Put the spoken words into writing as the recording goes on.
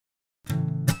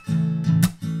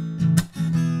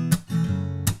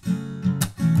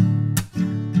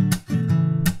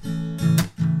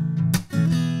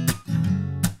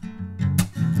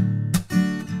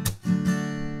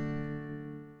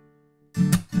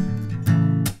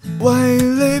White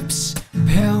lips,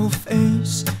 pale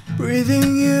face,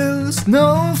 breathing in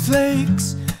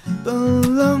snowflakes,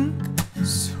 belong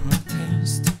sweet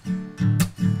taste.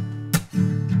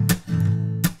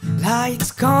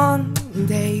 Lights gone,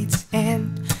 dates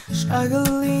end,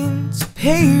 struggling to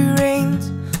pay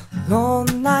rent, long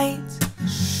nights,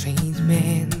 strange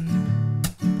men.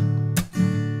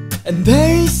 And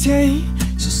they say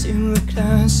she's in the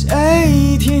class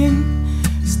 18,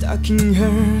 stuck in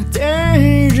her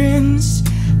daydreams.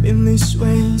 Been this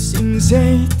way since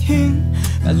 18,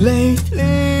 but lately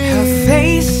her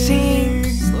face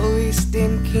seems slowly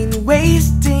stinking,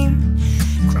 wasting,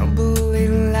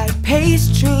 crumbling like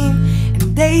pastry.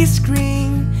 And they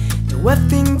scream the what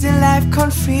things in life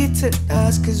can't fit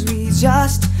us, cause we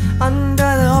just under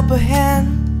the upper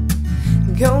hand,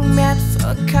 go mad for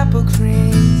a couple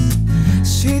creams.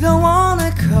 She don't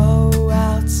wanna go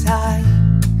outside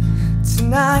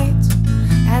tonight,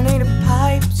 and in a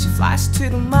pipe she flies to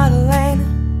the motherland,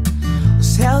 or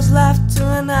sells love to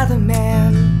another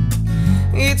man.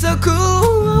 It's so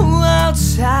cool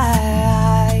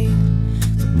outside,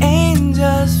 the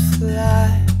angels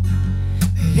fly,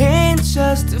 the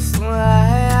angels to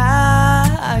fly.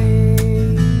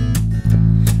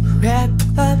 Red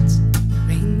gloves,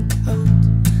 raincoat,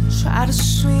 try to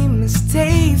swim and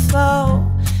stay afloat.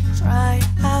 Dry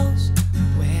house,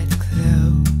 wet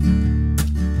clothes.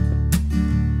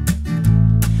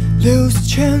 Loose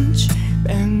change,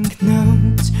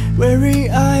 banknotes, weary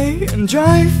eye and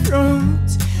dry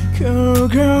throat. Cool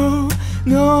girl,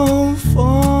 no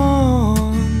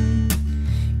fun.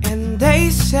 And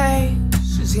they say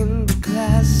she's in the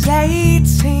class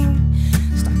 18,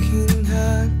 stuck in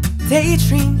her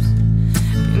daydreams.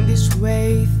 In this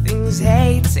way things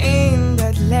 18,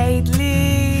 but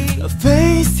lately her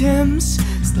face seems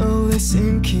slowly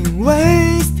sinking,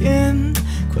 wasting,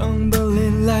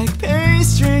 crumbling like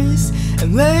pastries.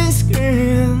 And they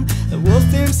scream the world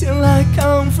seems like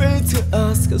comfort to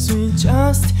us, cause we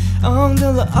just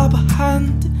under the upper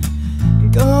hand,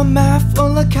 go mad for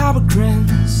the couple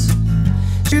grams.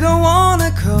 She don't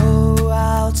wanna go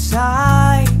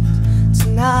outside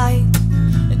tonight,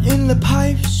 and in the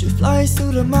pipe she flies to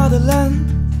the motherland,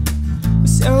 who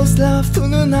sells love to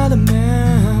another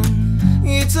man.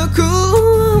 It's so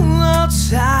cool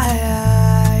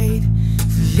outside,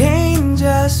 the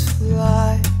angels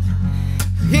fly,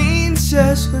 the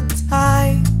angels who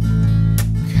die,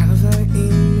 covered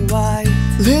in white.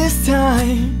 This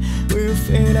time we'll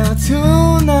fade out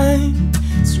tonight,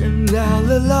 streamed out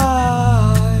the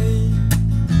light.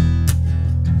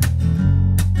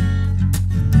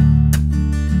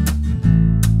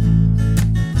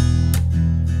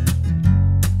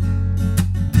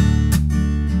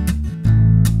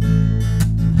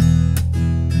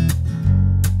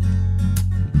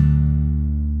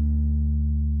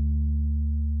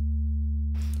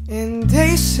 And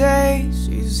they say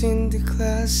she's in the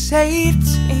class 18,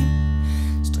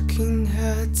 stuck in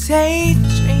her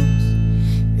daydreams.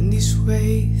 In this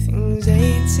way things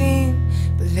 18,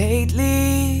 but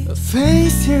lately her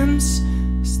face seems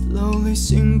slowly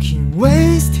sinking,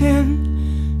 wasting,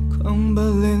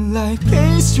 crumbling like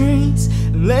pastries.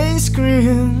 And they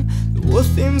scream the world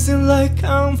seems like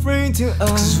comfort to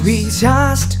us, cause we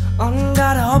just under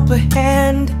the upper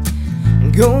hand,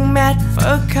 and go mad for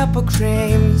a couple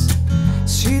creams.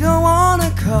 She don't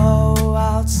wanna go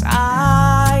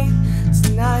outside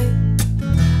tonight,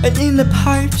 and in the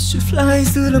pipe she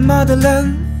flies to the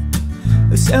motherland,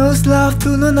 who sells love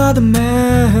to another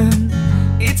man.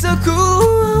 It's so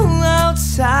cool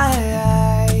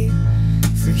outside,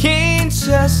 for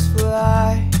angels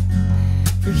fly,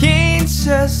 for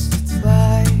angels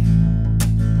fly,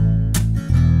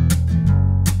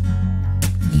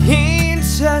 for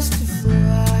angels fly.